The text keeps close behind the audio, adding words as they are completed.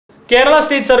Kerala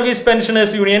state service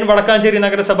pensioners union Vadakkanchery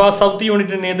നഗരസഭ south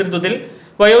യൂണിറ്റിന്റെ നേതൃത്വത്തിൽ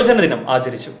വയോജന ദിനം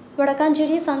ആചരിച്ചു.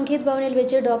 വടക്കാഞ്ചേരി സംഗീത് ഭവനിൽ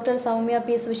വെച്ച് ഡോക്ടർ സൗമ്യ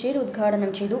പി സുശീൽ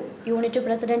ഉദ്ഘാടനം ചെയ്തു. യൂണിറ്റ്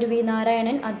പ്രസിഡന്റ് വി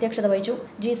നാരായണൻ അധ്യക്ഷത വഹിച്ചു.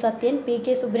 G Sathyan, P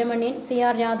K Subramanian, C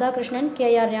R Radhakrishnan, K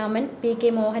R Raman, P K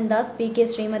Mohandas, P K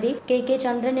Shrimati, K K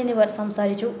ചന്ദ്രൻ എന്നിവർ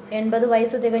സംസാരിച്ചു. 80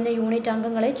 വയസ്സ് തികഞ്ഞ യൂണിറ്റ്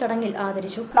അംഗങ്ങളെ ചടങ്ങിൽ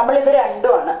ആദരിച്ചു. നമ്മളിത്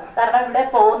രണ്ടുമാണ്. കാരണം ഇവിടെ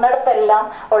പോകുന്നിടത്തെല്ലാം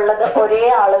ഉള്ളത് ഒരേ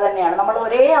ആള് തന്നെയാണ്. നമ്മൾ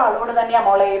ഒരേ ആളോട് തന്നെയാണ്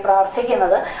മോളെ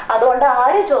പ്രാർത്ഥിക്കുന്നത്. അതുകൊണ്ട്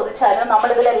ആര് ചോദിച്ചാലും നമ്മൾ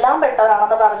ഇതിലെല്ലാം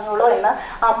പെട്ടതാണെന്ന് പറഞ്ഞോളൂ എന്ന്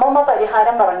അമ്മമ്മ പരിഹാരം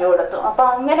പറഞ്ഞു കൊടുത്തു. അപ്പൊ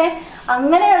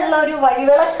അങ്ങനെയുള്ള ഒരു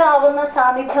വഴിവിളക്കാവുന്ന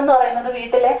സാന്നിധ്യം എന്ന് പറയുന്നത്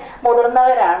വീട്ടിലെ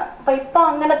മുതിർന്നവരാണ്. അപ്പൊ ഇപ്പൊ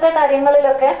അങ്ങനത്തെ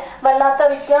കാര്യങ്ങളിലൊക്കെ വല്ലാത്ത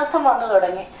വ്യത്യാസം വന്നു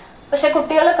തുടങ്ങി. പക്ഷെ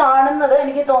കുട്ടികൾ കാണുന്നത്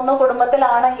എനിക്ക് തോന്നുന്നു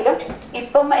കുടുംബത്തിലാണെങ്കിലും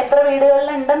ഇപ്പം എത്ര വീടുകളിൽ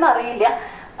ഉണ്ടെന്ന് അറിയില്ല.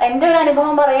 എൻ്റെ ഒരു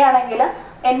അനുഭവം പറയുകയാണെങ്കിൽ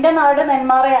എൻ്റെ നാട്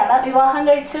നെന്മാറയാണ്. വിവാഹം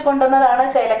കഴിച്ച് കൊണ്ടുവന്നതാണ്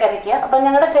ചേലക്കരയ്ക്ക്. അപ്പൊ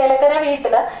ഞങ്ങളുടെ ചേലക്കര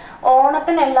വീട്ടില്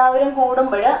ഓണത്തിന് എല്ലാവരും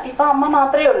കൂടുമ്പോൾ ഇപ്പൊ അമ്മ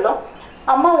മാത്രമേ ഉള്ളൂ.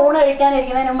 അമ്മ ഊണ്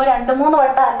കഴിക്കാനിരിക്കുന്നതിന് മുമ്പ് 2-3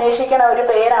 വട്ടം അന്വേഷിക്കണ ഒരു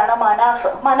പേരാണ് മനാഫ്.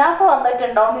 മനാഫ്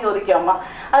വന്നിട്ടുണ്ടോ എന്ന് ചോദിക്കും അമ്മ.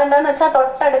 അതെന്താന്ന് വെച്ചാൽ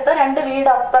തൊട്ടടുത്ത് 2 വീട്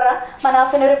അപ്പുറം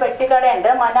മനാഫിനൊരു പെട്ടിക്കടയുണ്ട്.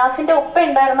 മനാഫിന്റെ ഉപ്പ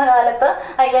ഉണ്ടായിരുന്ന കാലത്ത്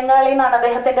അയ്യങ്കാളി എന്നാണ്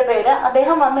അദ്ദേഹത്തിന്റെ പേര്.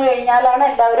 അദ്ദേഹം വന്നു കഴിഞ്ഞാലാണ്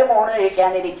എല്ലാവരും ഊണ്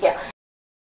കഴിക്കാനിരിക്കുക.